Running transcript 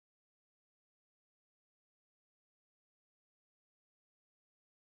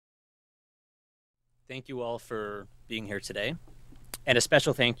Thank you all for being here today. And a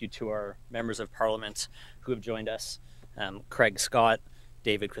special thank you to our members of Parliament who have joined us, Craig Scott,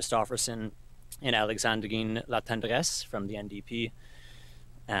 David Christopherson, and Alexandrine Latendresse from the NDP,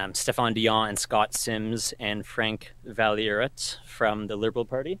 Stéphane Dion and Scott Sims, and Frank Vallieret from the Liberal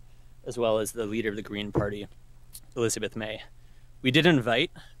Party, as well as the leader of the Green Party, Elizabeth May. We did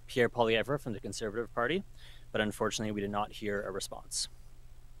invite Pierre Poilievre from the Conservative Party, but unfortunately we did not hear a response.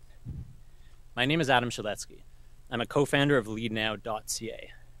 My name is Adam Shaletsky. I'm a co-founder of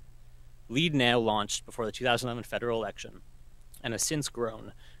leadnow.ca. Lead Now launched before the 2011 federal election and has since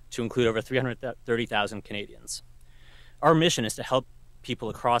grown to include over 330,000 Canadians. Our mission is to help people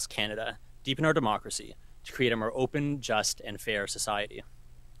across Canada deepen our democracy to create a more open, just, and fair society.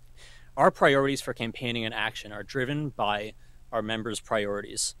 Our priorities for campaigning and action are driven by our members'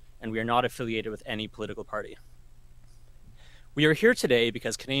 priorities, and we are not affiliated with any political party. We are here today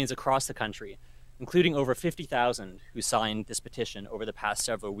because Canadians across the country, including over 50,000 who signed this petition over the past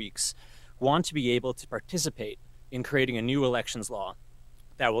several weeks, want to be able to participate in creating a new elections law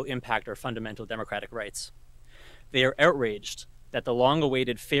that will impact our fundamental democratic rights. They are outraged that the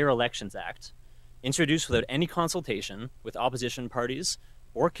long-awaited Fair Elections Act, introduced without any consultation with opposition parties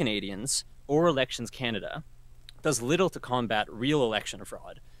or Canadians or Elections Canada, does little to combat real election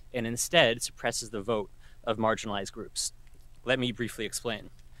fraud and instead suppresses the vote of marginalized groups. Let me briefly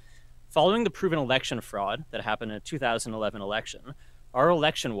explain. Following the proven election fraud that happened in the 2011 election, our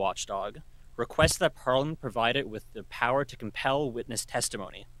election watchdog requests that Parliament provide it with the power to compel witness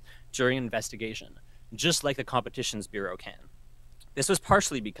testimony during an investigation, just like the Competitions Bureau can. This was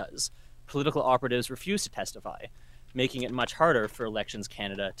partially because political operatives refused to testify, making it much harder for Elections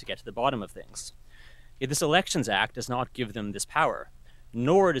Canada to get to the bottom of things. Yet this Elections Act does not give them this power,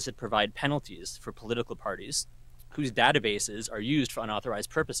 nor does it provide penalties for political parties whose databases are used for unauthorized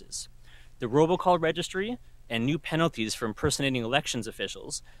purposes. The robocall registry and new penalties for impersonating elections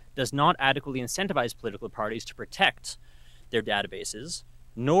officials does not adequately incentivize political parties to protect their databases,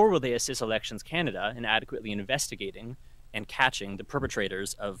 nor will they assist Elections Canada in adequately investigating and catching the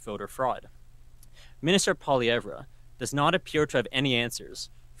perpetrators of voter fraud. Minister Poilievre does not appear to have any answers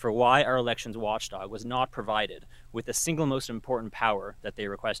for why our elections watchdog was not provided with the single most important power that they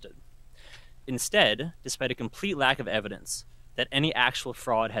requested. Instead, despite a complete lack of evidence that any actual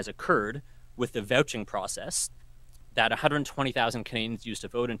fraud has occurred with the vouching process that 120,000 Canadians used to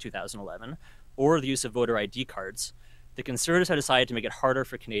vote in 2011, or the use of voter ID cards, the Conservatives have decided to make it harder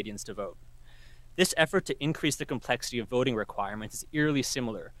for Canadians to vote. This effort to increase the complexity of voting requirements is eerily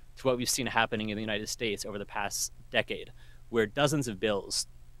similar to what we've seen happening in the United States over the past decade, where dozens of bills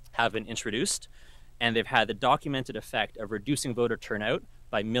have been introduced, and they've had the documented effect of reducing voter turnout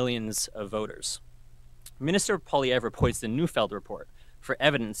by millions of voters. Minister Poilievre points to the Neufeld report for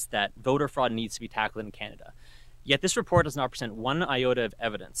evidence that voter fraud needs to be tackled in Canada. Yet this report does not present one iota of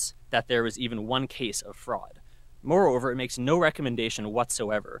evidence that there was even one case of fraud. Moreover, it makes no recommendation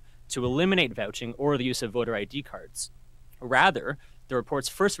whatsoever to eliminate vouching or the use of voter ID cards. Rather, the report's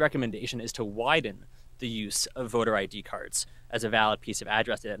first recommendation is to widen the use of voter ID cards as a valid piece of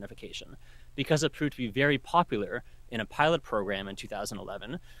address identification, because it proved to be very popular in a pilot program in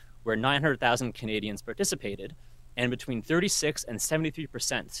 2011 where 900,000 Canadians participated, and between 36 and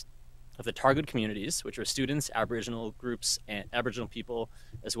 73% of the target communities, which were students, Aboriginal groups, and Aboriginal people,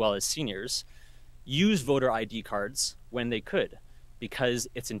 as well as seniors, used voter ID cards when they could, because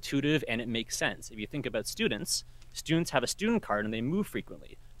it's intuitive and it makes sense. If you think about students have a student card and they move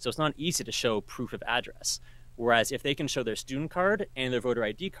frequently, so it's not easy to show proof of address. Whereas if they can show their student card and their voter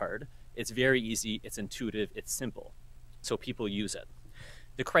ID card, it's very easy, it's intuitive, it's simple. So people use it.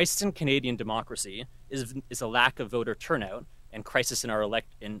 The crisis in Canadian democracy is a lack of voter turnout and crisis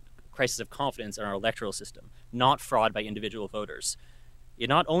of confidence in our electoral system, not fraud by individual voters. It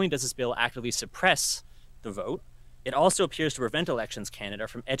not only does this bill actively suppress the vote, it also appears to prevent Elections Canada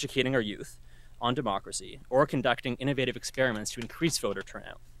from educating our youth on democracy or conducting innovative experiments to increase voter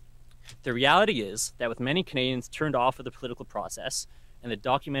turnout. The reality is that with many Canadians turned off of the political process and the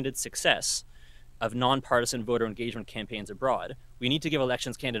documented success of nonpartisan voter engagement campaigns abroad, we need to give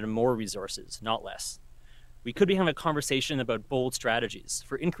Elections Canada more resources, not less. We could be having a conversation about bold strategies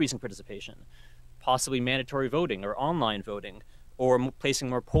for increasing participation, possibly mandatory voting or online voting, or placing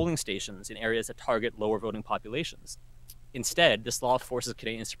more polling stations in areas that target lower voting populations. Instead, this law forces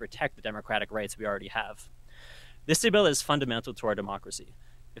Canadians to protect the democratic rights we already have. This bill is fundamental to our democracy.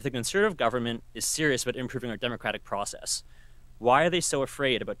 If the Conservative government is serious about improving our democratic process, why are they so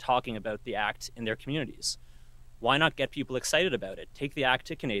afraid about talking about the Act in their communities? Why not get people excited about it? Take the Act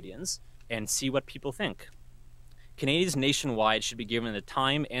to Canadians and see what people think. Canadians nationwide should be given the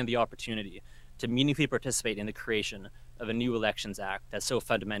time and the opportunity to meaningfully participate in the creation of a new Elections Act that so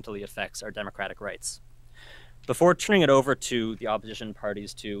fundamentally affects our democratic rights. Before turning it over to the opposition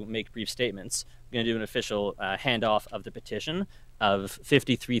parties to make brief statements, I'm going to do an official handoff of the petition of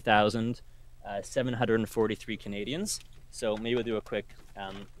 53,743 Canadians. So maybe we'll do a quick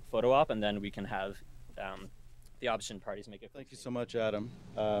photo op, and then we can have the opposition parties make it. Thank you so much, Adam.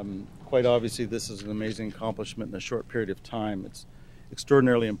 Quite obviously, this is an amazing accomplishment in a short period of time. It's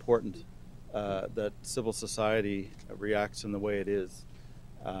extraordinarily important that civil society reacts in the way it is.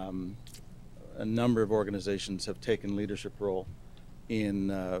 A number of organizations have taken leadership role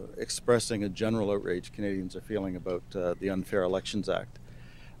in expressing a general outrage Canadians are feeling about the Unfair Elections Act.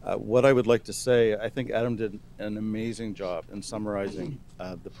 What I would like to say, I think Adam did an amazing job in summarizing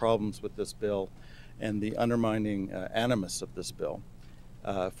the problems with this bill and the undermining animus of this bill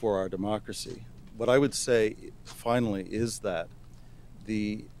for our democracy. What I would say, finally, is that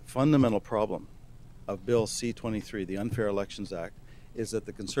the fundamental problem of Bill C-23, the Unfair Elections Act, is that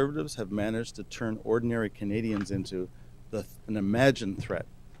the Conservatives have managed to turn ordinary Canadians into an imagined threat,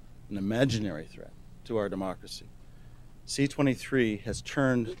 an imaginary threat to our democracy. C-23 has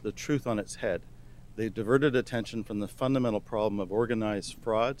turned the truth on its head. They've diverted attention from the fundamental problem of organized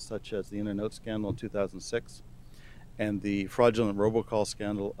fraud, such as the In-N-Out scandal in 2006 and the fraudulent robocall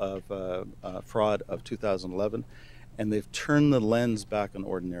scandal of fraud of 2011, and they've turned the lens back on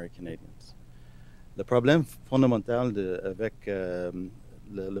ordinary Canadians. Le problème fondamental avec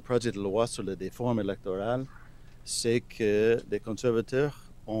le projet de loi sur la réforme électorale, c'est que les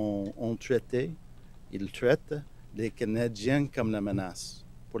conservateurs ils traitent les Canadiens comme la menace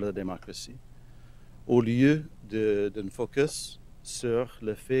pour la démocratie, au lieu d'un focus sur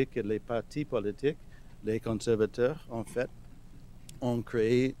le fait que les partis politiques, les conservateurs, en fait, ont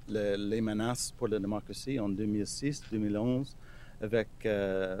créé les menaces pour la démocratie en 2006-2011 avec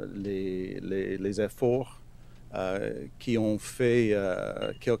les efforts qui ont fait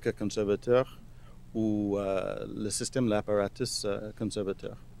quelques conservateurs ou le système, l'apparatus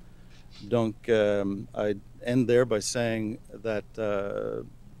conservateur. Donc, I end there by saying that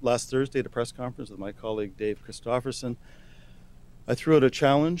last Thursday at a press conference with my colleague Dave Christofferson, I threw out a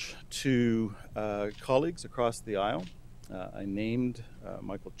challenge to colleagues across the aisle. I named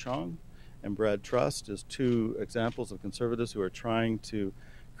Michael Chong and Brad Trust as two examples of Conservatives who are trying to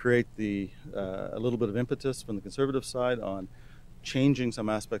create a little bit of impetus from the Conservative side on changing some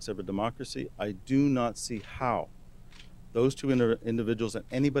aspects of our democracy. I do not see how those two individuals and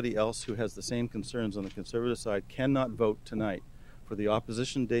anybody else who has the same concerns on the Conservative side cannot vote tonight for the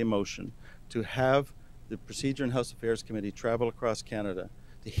Opposition Day motion to have the Procedure and House Affairs Committee travel across Canada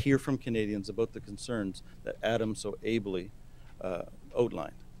to hear from Canadians about the concerns that Adam so ably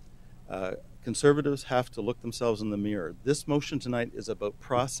outlined. Conservatives have to look themselves in the mirror. This motion tonight is about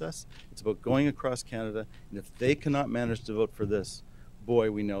process. It's about going across Canada, and if they cannot manage to vote for this,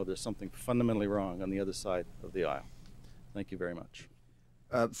 boy, we know there's something fundamentally wrong on the other side of the aisle. Thank you very much.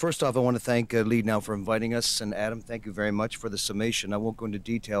 First off, I want to thank Lead Now for inviting us, and Adam, thank you very much for the summation. I won't go into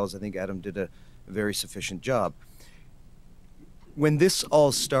details. I think Adam did a very sufficient job. When this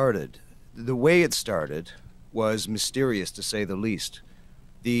all started, the way it started was mysterious, to say the least.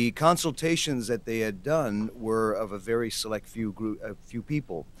 The consultations that they had done were of a very select few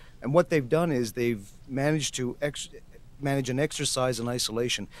people, and what they've done is they've managed to manage an exercise in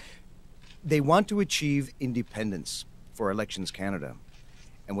isolation. They want to achieve independence for Elections Canada.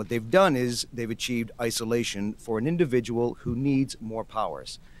 And what they've done is they've achieved isolation for an individual who needs more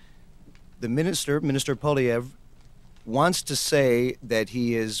powers. The Minister Poilievre, wants to say that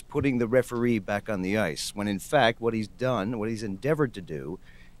he is putting the referee back on the ice, when in fact what he's done, what he's endeavored to do,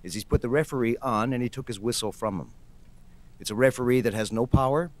 is he's put the referee on and he took his whistle from him. It's a referee that has no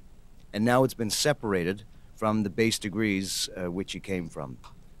power, and now it's been separated from the base degrees which he came from.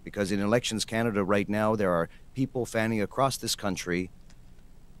 Because in Elections Canada right now, there are people fanning across this country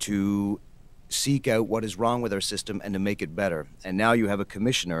to seek out what is wrong with our system and to make it better. And now you have a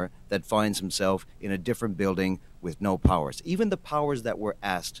commissioner that finds himself in a different building with no powers. Even the powers that were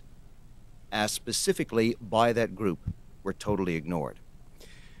asked specifically by that group, were totally ignored.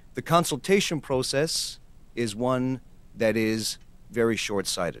 The consultation process is one that is very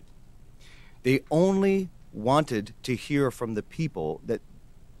short-sighted. They only wanted to hear from the people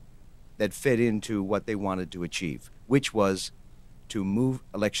that fed into what they wanted to achieve, which was to move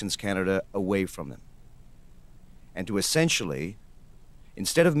Elections Canada away from them. And to essentially,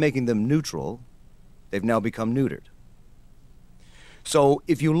 instead of making them neutral, they've now become neutered. So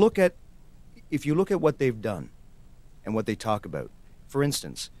if you look at what they've done and what they talk about, for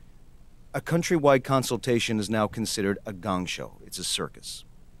instance, a countrywide consultation is now considered a gong show. It's a circus.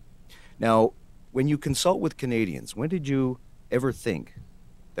 Now, When you consult with Canadians, when did you ever think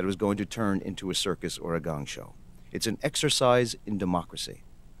that it was going to turn into a circus or a gong show? It's an exercise in democracy.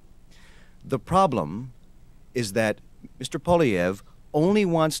 The problem is that Mr. Poilievre only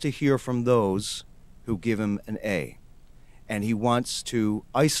wants to hear from those who give him an A, and he wants to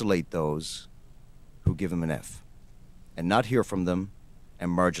isolate those who give him an F, and not hear from them and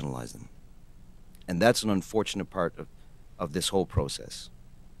marginalize them. And that's an unfortunate part of this whole process.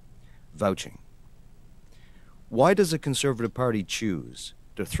 Vouching. Why does the Conservative Party choose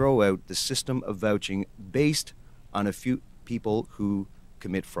to throw out the system of vouching based on a few people who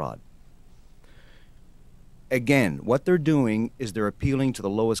commit fraud? Again, what they're doing is they're appealing to the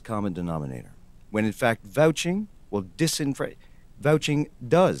lowest common denominator, when in fact vouching will vouching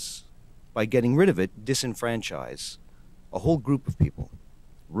does, by getting rid of it, disenfranchise a whole group of people: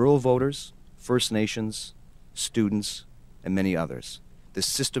 rural voters, First Nations, students, and many others. This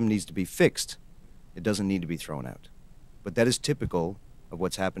system needs to be fixed. It doesn't need to be thrown out. But that is typical of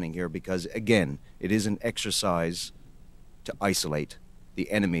what's happening here because, again, it is an exercise to isolate the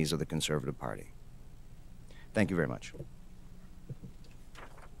enemies of the Conservative Party. Thank you very much.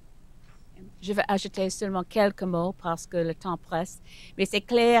 Je vais ajouter seulement quelques mots parce que le temps presse. Mais c'est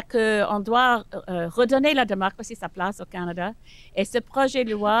clair qu'on doit redonner la démocratie sa place au Canada. Et ce projet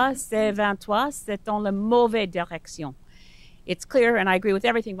de loi C-23, c'est dans la mauvaise direction. It's clear, and I agree with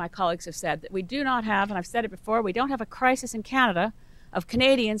everything my colleagues have said, that we do not have, and I've said it before, we don't have a crisis in Canada of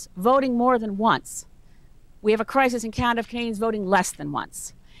Canadians voting more than once. We have a crisis in Canada of Canadians voting less than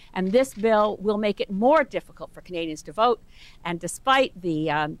once. And this bill will make it more difficult for Canadians to vote. And despite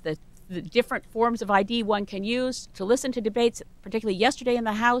the different forms of ID one can use to listen to debates, particularly yesterday in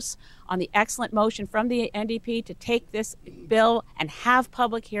the House, on the excellent motion from the NDP to take this bill and have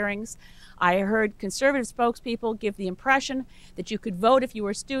public hearings, I heard Conservative spokespeople give the impression that you could vote if you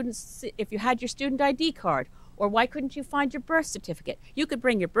were students, if you had your student ID card, or why couldn't you find your birth certificate? You could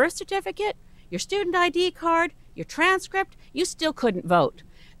bring your birth certificate, your student ID card, your transcript, you still couldn't vote.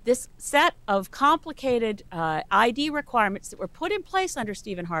 This set of complicated ID requirements that were put in place under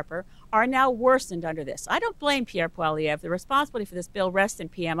Stephen Harper are now worsened under this. I don't blame Pierre Poilievre. The responsibility for this bill rests in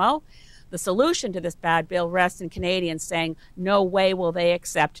PMO. The solution to this bad bill rests in Canadians saying, no way will they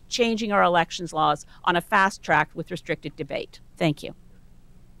accept changing our elections laws on a fast track with restricted debate. Thank you.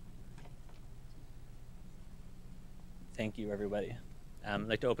 Thank you, everybody. I'd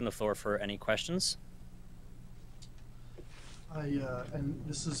like to open the floor for any questions. And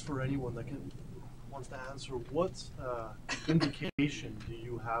this is for anyone that wants to answer. What indication do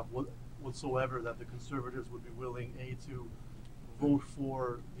you have whatsoever that the Conservatives would be willing, A, to vote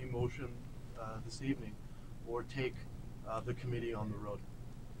for the motion this evening, or take the committee on the road?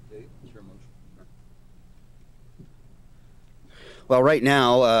 Dave, what's your motion? Well, right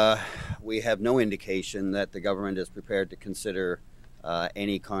now, we have no indication that the government is prepared to consider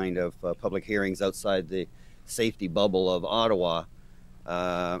any kind of public hearings outside the safety bubble of Ottawa.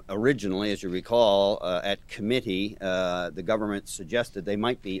 Originally, as you recall, at committee, the government suggested they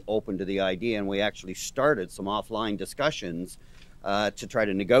might be open to the idea, and we actually started some offline discussions to try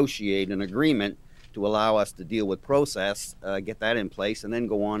to negotiate an agreement to allow us to deal with process, get that in place, and then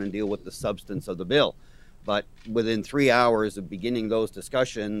go on and deal with the substance of the bill. But within 3 hours of beginning those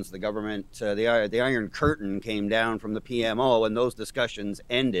discussions, the government, the Iron Curtain came down from the PMO, and those discussions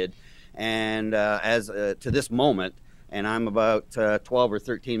ended. And as to this moment, and I'm about 12 or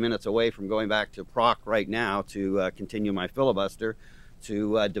 13 minutes away from going back to Proc right now to continue my filibuster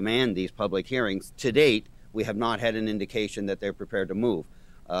to demand these public hearings. To date, we have not had an indication that they're prepared to move.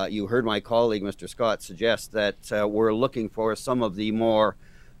 You heard my colleague, Mr. Scott, suggest that we're looking for some of the more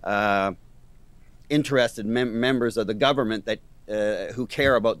interested members of the government that who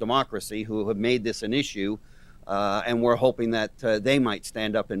care about democracy, who have made this an issue, and we're hoping that they might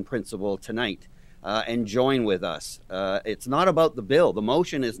stand up in principle tonight and join with us. It's not about the bill. The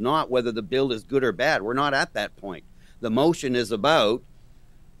motion is not whether the bill is good or bad. We're not at that point. The motion is about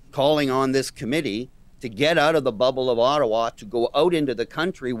calling on this committee to get out of the bubble of Ottawa, to go out into the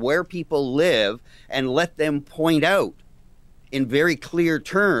country where people live and let them point out in very clear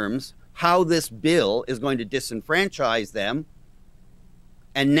terms how this bill is going to disenfranchise them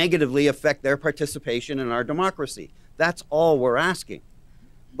and negatively affect their participation in our democracy. That's all we're asking.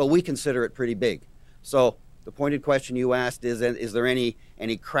 But we consider it pretty big. So the pointed question you asked is there any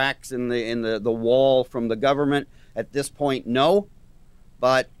cracks in the wall from the government? At this point, no,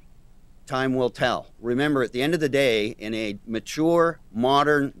 but time will tell. Remember, at the end of the day, in a mature,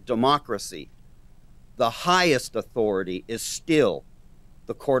 modern democracy, the highest authority is still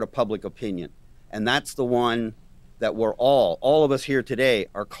the court of public opinion. And that's the one that we're all of us here today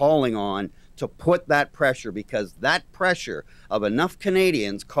are calling on to put that pressure, because that pressure of enough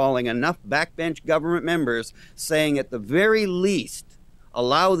Canadians calling enough backbench government members saying at the very least,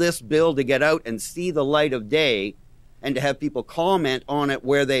 allow this bill to get out and see the light of day and to have people comment on it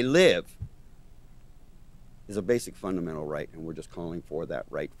where they live is a basic fundamental right, and we're just calling for that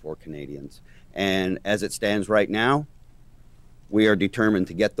right for Canadians. And as it stands right now, we are determined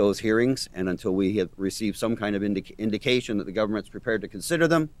to get those hearings, and until we have received some kind of indication that the government's prepared to consider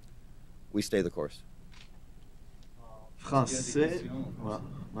them, we stay the course. Français,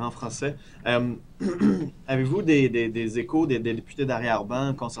 en français. Avez-vous des échos des députés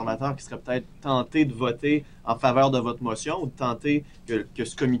d'arrière-ban conservateurs qui seraient peut-être tentés de voter en faveur de votre motion ou de tenter que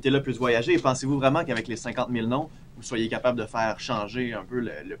ce comité-là puisse voyager? Et pensez-vous vraiment qu'avec les 50 000 noms, vous soyez capable de faire changer un peu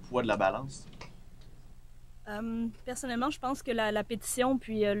le poids de la balance? Personnellement, je pense que la pétition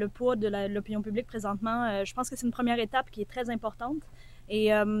puis le poids de l'opinion publique présentement, je pense que c'est une première étape qui est très importante. Et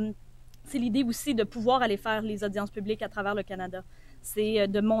c'est l'idée aussi de pouvoir aller faire les audiences publiques à travers le Canada. C'est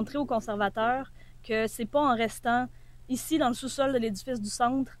de montrer aux conservateurs que c'est pas en restant ici dans le sous-sol de l'édifice du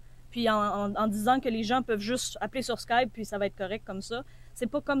centre puis en disant que les gens peuvent juste appeler sur Skype puis ça va être correct comme ça. C'est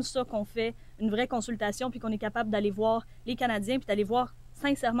pas comme ça qu'on fait une vraie consultation puis qu'on est capable d'aller voir les Canadiens puis d'aller voir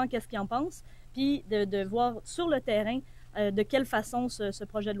sincèrement qu'est-ce qu'ils en pensent puis de voir sur le terrain de quelle façon ce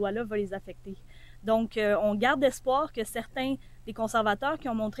projet de loi-là va les affecter. Donc, on garde espoir que certains des conservateurs qui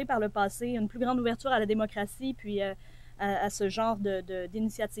ont montré par le passé une plus grande ouverture à la démocratie puis à ce genre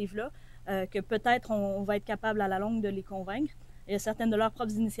d'initiatives-là, que peut-être on va être capable à la longue de les convaincre. Il y a certaines de leurs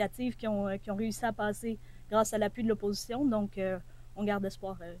propres initiatives qui ont réussi à passer grâce à l'appui de l'opposition, donc on garde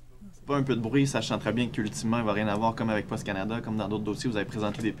espoir. Pas un peu de bruit, sachant très bien qu'ultimement, il ne va rien avoir comme avec Post Canada, comme dans d'autres dossiers, vous avez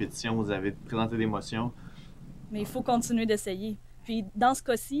présenté des pétitions, vous avez présenté des motions. Mais il faut continuer d'essayer. Puis dans ce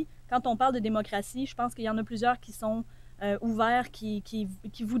cas-ci, quand on parle de démocratie, je pense qu'il y en a plusieurs qui sont ouverts, qui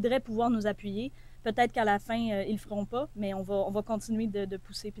voudraient pouvoir nous appuyer. Peut-être qu'à la fin, ils ne le feront pas, mais on va continuer de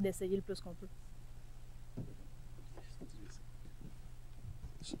pousser puis d'essayer le plus qu'on peut.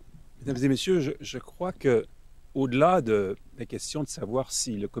 Mesdames et messieurs, je crois que au-delà de la question de savoir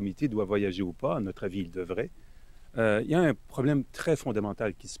si le comité doit voyager ou pas, à notre avis, il devrait, il y a un problème très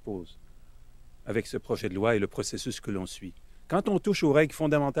fondamental qui se pose avec ce projet de loi et le processus que l'on suit. Quand on touche aux règles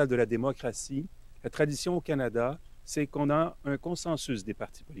fondamentales de la démocratie, la tradition au Canada, c'est qu'on a un consensus des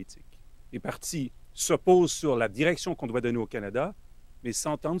partis politiques. Les partis s'opposent sur la direction qu'on doit donner au Canada, mais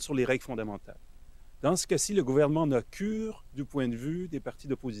s'entendent sur les règles fondamentales. Dans ce cas-ci, le gouvernement n'a cure du point de vue des partis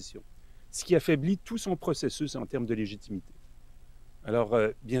d'opposition, ce qui affaiblit tout son processus en termes de légitimité. Alors,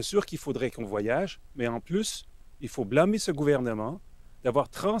 bien sûr qu'il faudrait qu'on voyage, mais en plus, il faut blâmer ce gouvernement d'avoir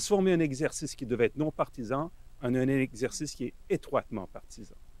transformé un exercice qui devait être non partisan en un exercice qui est étroitement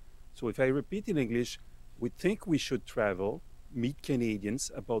partisan. So if I repeat in English, we think we should travel, meet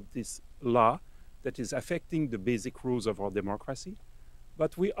Canadians about this law that is affecting the basic rules of our democracy,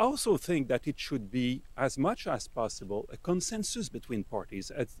 but we also think that it should be, as much as possible, a consensus between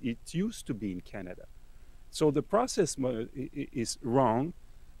parties as it used to be in Canada. So the process is wrong.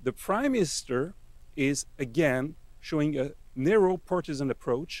 The Prime Minister is, again, showing a narrow partisan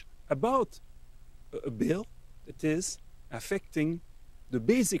approach about a bill that is affecting the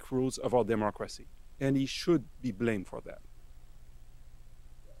basic rules of our democracy, and he should be blamed for that.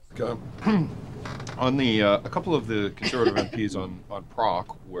 On a couple of the Conservative MPs on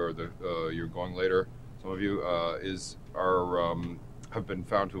PROC, where you're going later, some of you have been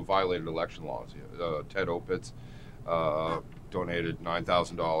found to have violated election laws. Ted Opitz donated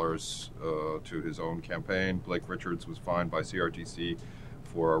 $9,000 to his own campaign. Blake Richards was fined by CRTC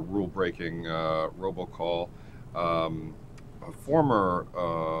for a rule-breaking robocall. A former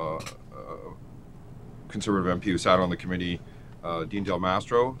Conservative MP who sat on the committee, Dean Del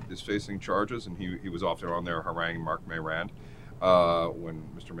Mastro, is facing charges, and he was often on there haranguing Mark Mayrand when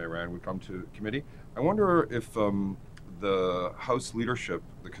Mr. Mayrand would come to committee. I wonder if the House leadership,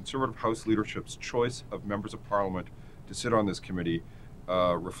 the Conservative House leadership's choice of members of Parliament to sit on this committee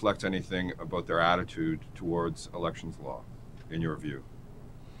reflects anything about their attitude towards elections law, in your view.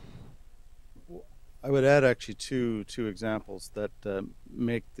 I would add actually two examples that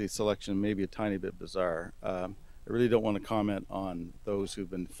make the selection maybe a tiny bit bizarre. I really don't want to comment on those who've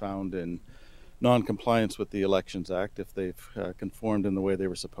been found in non-compliance with the Elections Act. If they've conformed in the way they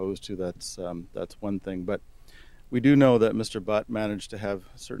were supposed to, that's one thing. But we do know that Mr. Butt managed to have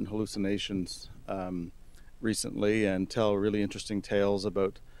certain hallucinations recently and tell really interesting tales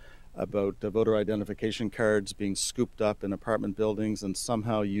about voter identification cards being scooped up in apartment buildings and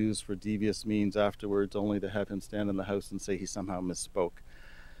somehow used for devious means afterwards, only to have him stand in the House and say he somehow misspoke.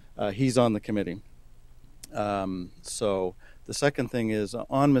 He's on the committee. So The second thing is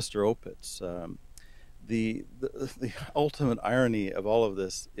on Mr. Opitz. The ultimate irony of all of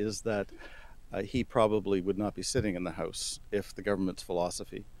this is that he probably would not be sitting in the House if the government's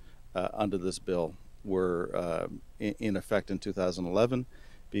philosophy under this bill were in effect in 2011,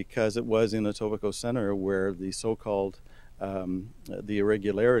 because it was in Etobicoke Centre where the so-called the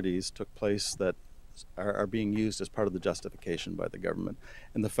irregularities took place that are being used as part of the justification by the government.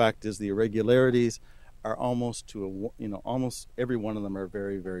 And the fact is the irregularities are almost almost every one of them are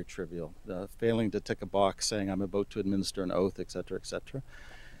very, very trivial. Failing to tick a box saying I'm about to administer an oath, etc., etc.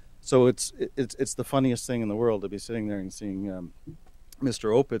 So it's the funniest thing in the world to be sitting there and seeing Mr.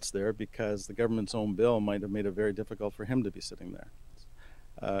 Opitz there, because the government's own bill might have made it very difficult for him to be sitting there.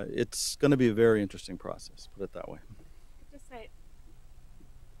 It's going to be a very interesting process, put it that way. Just say,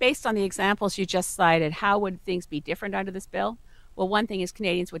 based on the examples you just cited, how would things be different under this bill? Well, one thing is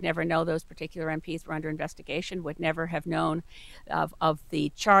Canadians would never know those particular MPs were under investigation, would never have known of the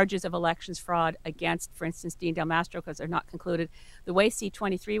charges of elections fraud against, for instance, Dean Del Mastro, because they're not concluded. The way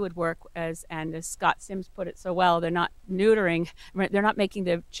C-23 would work, as Scott Sims put it so well, they're not neutering, they're not making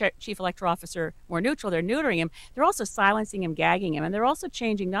the chief electoral officer more neutral, they're neutering him. They're also silencing him, gagging him, and they're also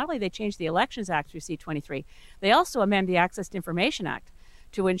changing, not only they changed the Elections Act through C-23, they also amend the Access to Information Act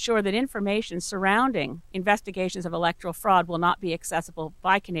to ensure that information surrounding investigations of electoral fraud will not be accessible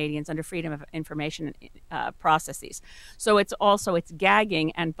by Canadians under freedom of information processes. So it's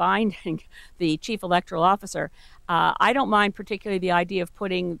gagging and binding the chief electoral officer. I don't mind particularly the idea of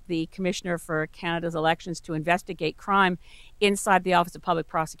putting the Commissioner for Canada's elections to investigate crime inside the Office of Public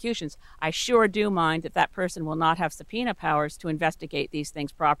Prosecutions. I sure do mind that that person will not have subpoena powers to investigate these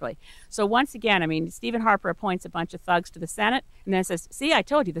things properly. So once again, I mean, Stephen Harper appoints a bunch of thugs to the Senate and then says, see, I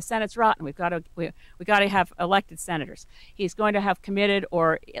told you, the Senate's rotten. We've got to have elected senators. He's going to have committed,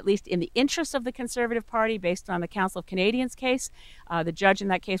 or at least in the interests of the Conservative Party, based on the Council of Canadians case, the judge in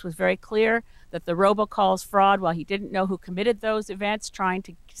that case was very clear that the robocalls fraud, while he didn't know who committed those events, trying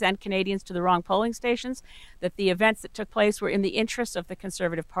to send Canadians to the wrong polling stations, that the events that took place were in the interests of the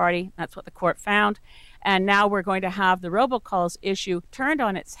Conservative Party. That's what the court found. And now we're going to have the robocalls issue turned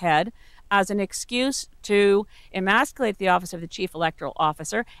on its head as an excuse to emasculate the office of the chief electoral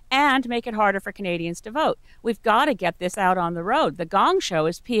officer and make it harder for Canadians to vote. We've got to get this out on the road. The Gong Show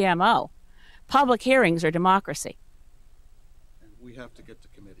is PMO. Public hearings are democracy. And we have to get to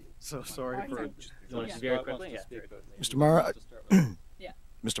committee. So sorry for... Very quickly, Mr. Mara,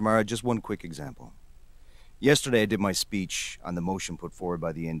 Mr. Mara, just one quick example. Yesterday I did my speech on the motion put forward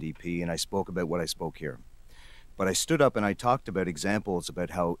by the NDP, and I spoke about what I spoke here. But I stood up and I talked about examples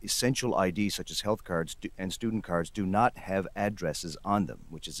about how essential ID, such as health cards and student cards, do not have addresses on them,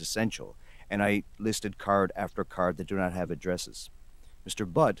 which is essential. And I listed card after card that do not have addresses.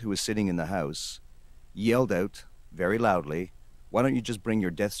 Mr. Butt, who was sitting in the House, yelled out very loudly, "Why don't you just bring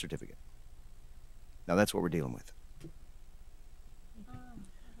your death certificate?" Now that's what we're dealing with.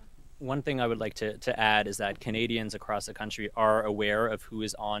 One thing I would like to add is that Canadians across the country are aware of who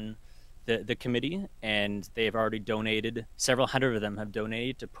is on the committee, and they've already donated, several hundred of them have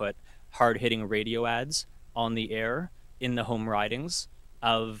donated to put hard-hitting radio ads on the air in the home ridings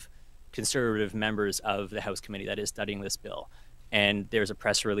of Conservative members of the House committee that is studying this bill. And there's a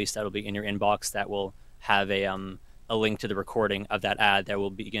press release that will be in your inbox that will have a link to the recording of that ad that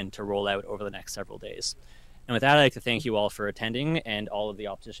will begin to roll out over the next several days. And with that, I'd like to thank you all for attending, and all of the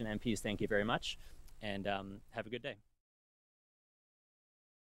opposition MPs, thank you very much, and have a good day.